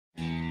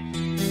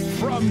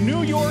From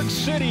New York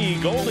City,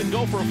 Golden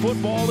Gopher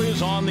Football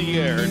is on the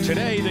air.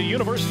 Today, the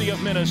University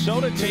of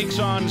Minnesota takes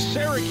on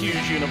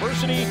Syracuse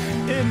University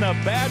in the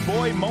bad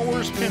boy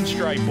Mowers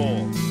Pinstripe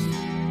Bowl.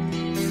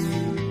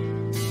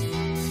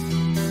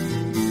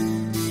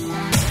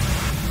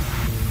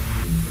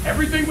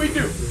 Everything we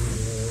do,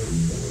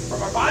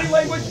 from our body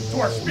language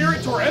to our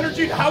spirit to our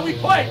energy to how we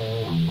play,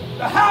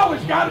 the how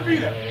has got to be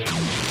there.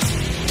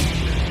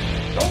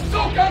 Don't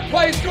soak on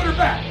plays, good or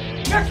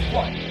bad. Next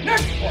play,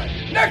 next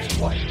play, next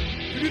play.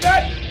 You do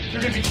that,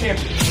 you're going to be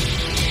champion.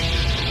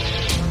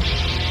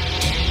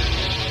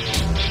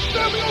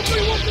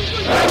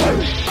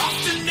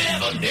 Boston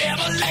never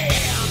land.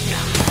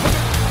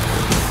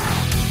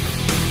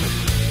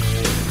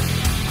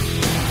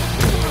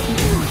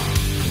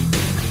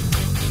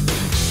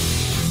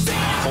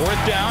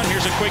 Fourth down,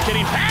 here's a quick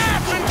hitting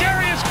pass, and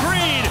Darius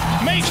Green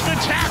makes the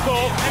tackle,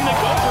 and the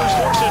Gophers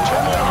force a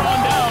turnover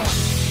on down.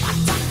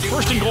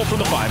 First and goal from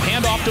the 5,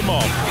 handoff to Mo.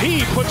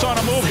 He puts on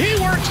a move, he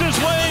works his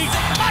way,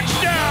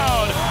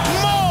 touchdown!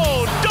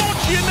 Mo,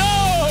 don't you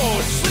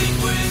know?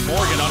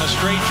 Morgan on a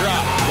straight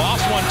drop,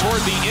 lost one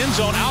toward the end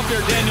zone, out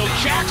there Daniel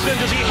Jackson,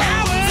 does he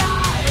have it?